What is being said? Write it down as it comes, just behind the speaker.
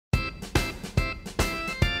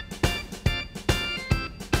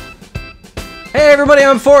Hey everybody,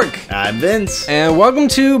 I'm Fork. I'm Vince. And welcome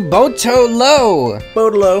to Botolo.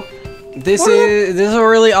 Botolo. This is a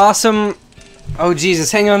really awesome... Oh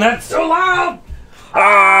Jesus, hang on, that's so loud!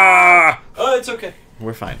 Ah! Oh, it's okay.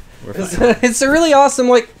 We're fine. We're fine. It's a really awesome,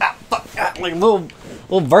 like little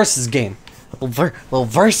versus game. Little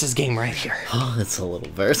versus game right here. Oh, it's a little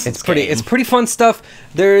versus It's pretty fun stuff.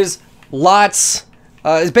 There's lots...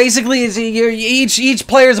 it's basically each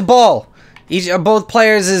player's a ball. Both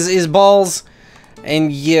players is balls,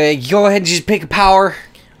 and you go ahead and just pick a power.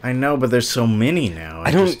 I know, but there's so many now.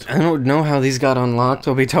 I don't know how these got unlocked.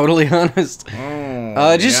 I'll be totally honest.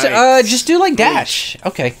 Just do like dash.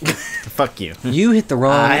 Okay. Fuck you. You hit the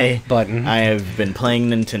wrong button. I have been playing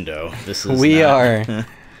Nintendo. This is we are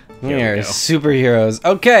superheroes.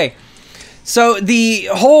 Okay. So the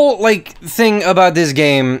whole thing about this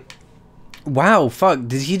game. Wow, fuck.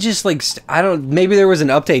 Did he just maybe there was an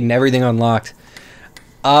update and everything unlocked.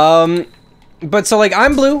 But so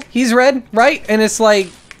I'm blue, he's red, right? And it's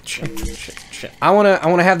like shit. I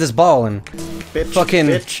wanna have this ball and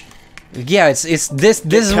bitch. Yeah, this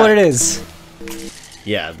is what it is.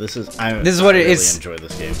 Yeah, this is I really enjoy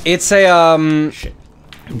this game. It's a shit.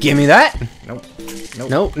 Give me that. Nope.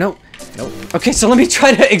 Okay, so let me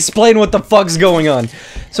try to explain what the fuck's going on.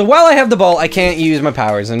 So while I have the ball, I can't use my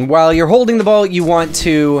powers, and while you're holding the ball, you want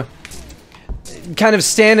to kind of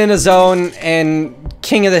stand in a zone and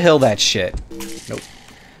king of the hill that shit. Nope.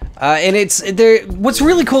 And what's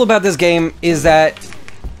really cool about this game is that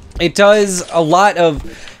it does a lot of...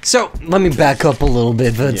 So, let me back up a little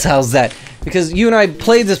bit, Vince, how's that? Because you and I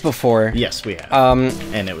played this before. Yes, we have.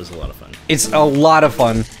 And it was a lot of fun. It's a lot of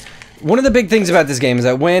fun. One of the big things about this game is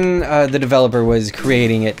that when the developer was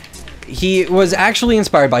creating it, he was actually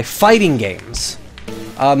inspired by fighting games.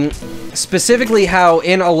 Specifically how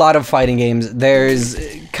in a lot of fighting games, there's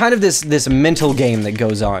kind of this mental game that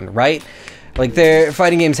goes on, right? Like their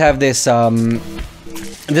fighting games have this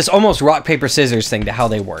almost rock, paper, scissors thing to how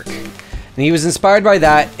they work. And he was inspired by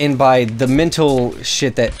that and by the mental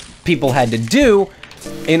shit that people had to do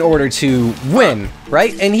in order to win,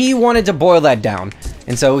 right? And he wanted to boil that down.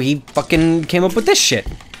 And so he fucking came up with this shit.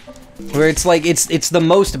 Where it's it's the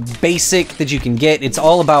most basic that you can get. It's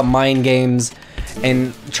all about mind games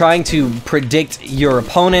and trying to predict your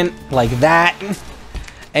opponent like that.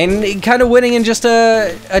 And kind of winning in just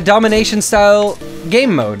a domination style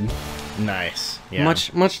game mode. Nice. Yeah.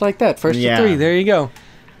 Much like that. First to three, there you go.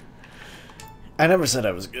 I never said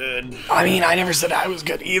I was good. I mean, I never said I was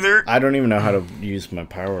good either. I don't even know how to use my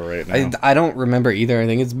power right now. I don't remember either. I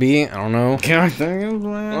think it's B. I don't know. I don't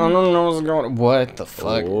know what's going on. What the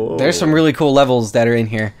fuck? Oh. There's some really cool levels that are in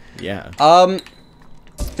here. Yeah.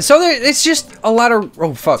 So it's just a lot of...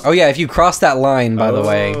 Oh, fuck. Oh, yeah, if you cross that line, by the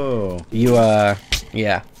way, you,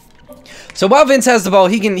 yeah. So while Vince has the ball,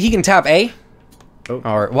 he can tap A. Oh.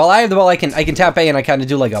 Or while I have the ball, I can tap A and I kind of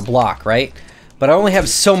do like a block, right? But I only have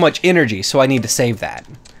so much energy, so I need to save that.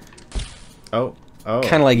 Oh.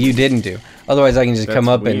 Kind of like you didn't do. Otherwise, I can just come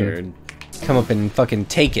up weird. and fucking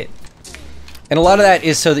take it. And a lot of that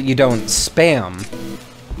is so that you don't spam.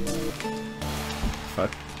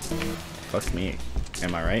 Fuck me.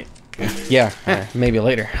 Am I right? Yeah, maybe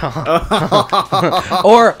later.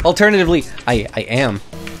 Or alternatively, I am.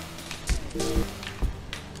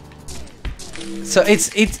 So it's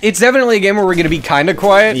definitely a game where we're gonna be kind of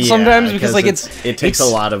quiet sometimes because it takes a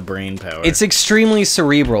lot of brain power. It's extremely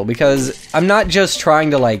cerebral because I'm not just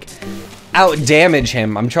trying to out damage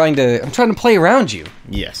him. I'm trying to play around you.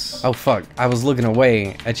 Yes. Oh fuck! I was looking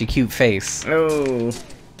away at your cute face. Oh.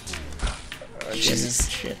 Jesus.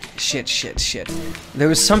 Shit. There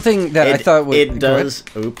was something that I thought would... It does...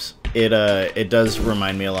 Oops. It does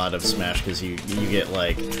remind me a lot of Smash because you get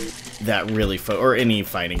that really... or any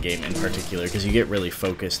fighting game in particular because you get really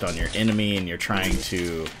focused on your enemy and you're trying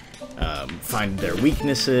to find their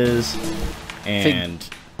weaknesses and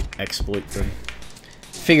exploit them.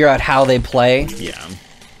 Figure out how they play. Yeah.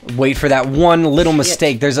 Wait for that one little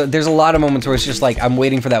mistake. There's a lot of moments where it's just I'm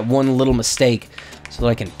waiting for that one little mistake so that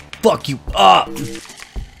I can fuck you up.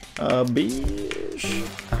 Bitch.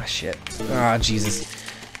 Ah, shit. Ah, Jesus.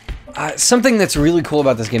 Something that's really cool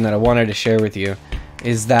about this game that I wanted to share with you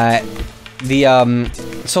is that the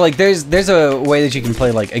so there's a way that you can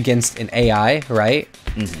play against an AI, right?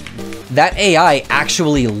 Mm-hmm. That AI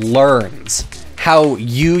actually learns how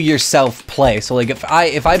you yourself play. So if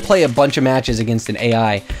I play a bunch of matches against an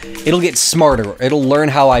AI, it'll get smarter. It'll learn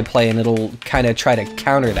how I play and it'll kind of try to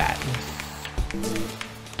counter that.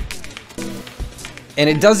 And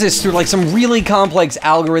it does this through some really complex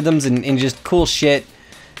algorithms and just cool shit.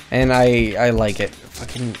 And I like it.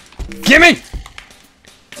 Fucking gimme!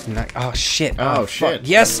 Oh shit. Oh shit. Fuck.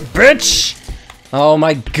 Yes, bitch! Oh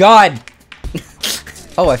my god!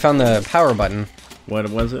 Oh, I found the power button. What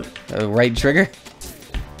was it? Right trigger.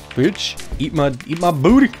 Bitch, eat my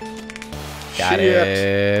booty. Got Shit.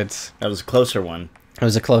 it. That was a closer one. It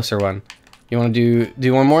was a closer one. You want to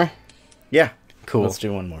do one more? Yeah. Cool. Let's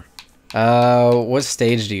do one more. What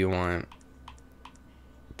stage do you want?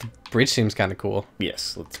 The bridge seems kind of cool.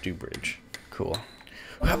 Yes, let's do bridge. Cool.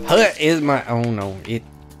 Is my oh no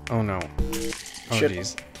oh no oh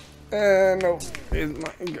jeez no is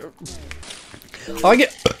my oh I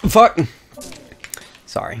get fuck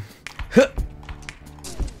sorry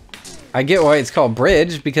I get why it's called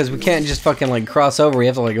bridge because we can't just fucking like cross over. We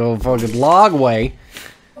have to like go fucking log way.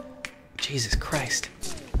 Jesus Christ,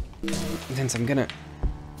 Vince, Vince.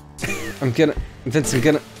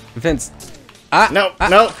 No.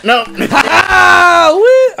 Ah,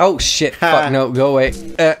 woo! Oh shit! Fuck no! Go away!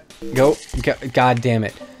 Go! God damn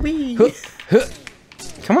it!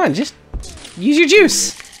 Come on, just use your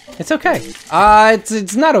juice. It's okay.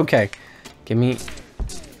 It's not okay. Give me.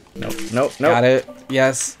 Nope. Got it.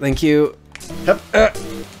 Yes, thank you.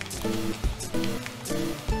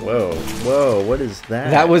 Whoa! What is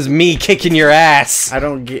that? That was me kicking your ass. I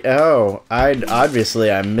don't get. Oh, obviously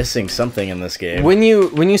I'm missing something in this game. When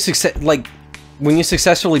you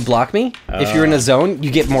successfully block me, if you're in a zone, you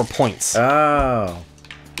get more points. Oh.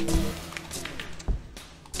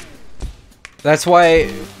 That's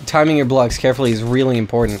why timing your blocks carefully is really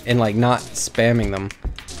important and like not spamming them.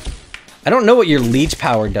 I don't know what your leech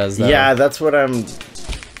power does though. Yeah, that's what I'm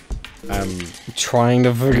trying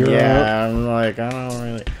to figure out. Yeah, I'm like, I don't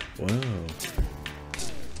really. Whoa.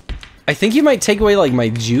 I think you might take away like my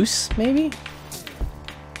juice, maybe?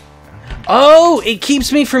 Oh, it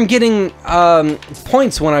keeps me from getting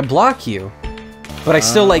points when I block you. But I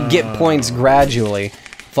still like get points gradually.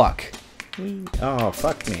 Fuck. Oh,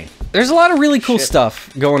 fuck me. There's a lot of really cool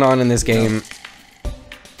stuff going on in this game.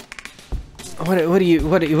 What do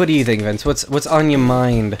you think, Vince? What's on your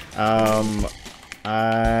mind?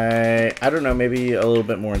 I don't know, maybe a little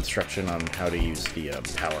bit more instruction on how to use the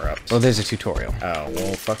power-ups. Oh, there's a tutorial. Oh,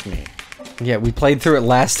 well, fuck me. Yeah, we played through it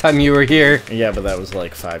last time you were here. Yeah, but that was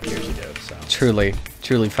like 5 years ago, so. Truly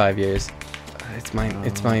 5 years. It's mine.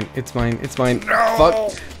 It's mine. No!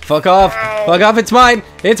 Fuck off. Fuck off. It's mine.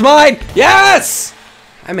 It's mine. Yes!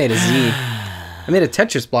 I made a Z. I made a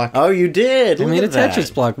Tetris block. Oh, you did. I made a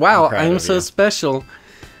Tetris block. Wow, I'm so special.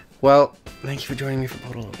 Well, thank you for joining me for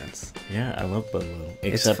Botolo events. Yeah, I love Botolo.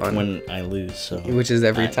 Except when I lose, so. Which is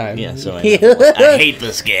every time. Yeah, so I hate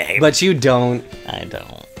this game. But you don't. I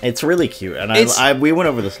don't. It's really cute, and we went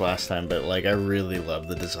over this last time, but like I really love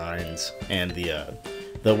the designs and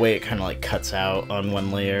the way it kind of like cuts out on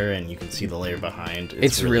one layer, and you can see the layer behind.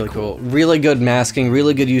 It's really cool. Really good masking,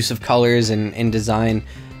 really good use of colors and design.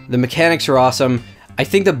 The mechanics are awesome. I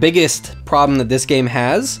think the biggest problem that this game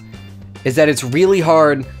has is that it's really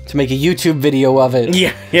hard to make a YouTube video of it.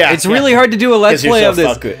 Yeah. It's really hard to do a let's play of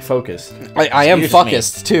this. Focused. I am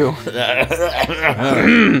focused too.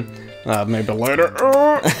 Maybe later.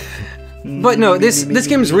 But no, this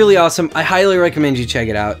game is really awesome. I highly recommend you check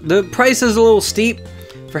it out. The price is a little steep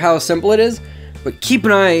for how simple it is, but keep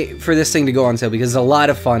an eye for this thing to go on sale because it's a lot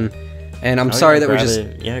of fun. And I'm sorry that we're just...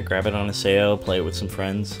 grab it on a sale, play it with some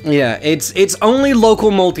friends. Yeah, it's only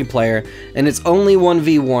local multiplayer, and it's only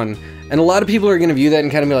 1v1. And a lot of people are going to view that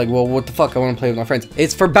and kind of be like, well, what the fuck, I want to play with my friends.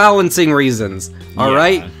 It's for balancing reasons,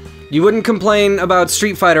 alright? You wouldn't complain about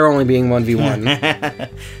Street Fighter only being 1v1.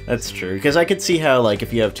 That's true, because I could see how, like,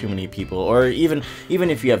 if you have too many people, or even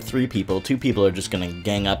if you have 3 people, 2 people are just going to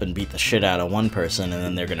gang up and beat the shit out of one person, and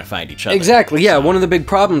then they're going to fight each other. Exactly, yeah, one of the big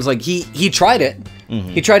problems, like, he tried it.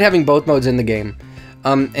 He tried having both modes in the game.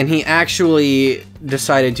 And he actually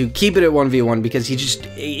decided to keep it at 1v1 because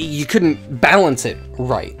you couldn't balance it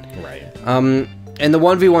right. Right. And the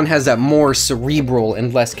 1v1 has that more cerebral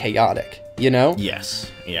and less chaotic, you know? Yes.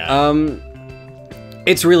 Yeah.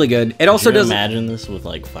 It's really good. It also does. Imagine this with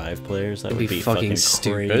like 5 players. That would be fucking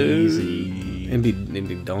stupid. crazy. It'd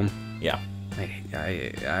be dumb. Yeah.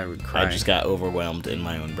 I would cry. I just got overwhelmed in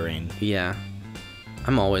my own brain. Yeah.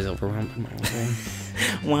 I'm always overwhelmed in my own brain.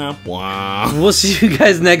 Wah, wah. We'll see you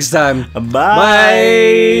guys next time. Bye.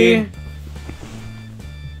 Bye.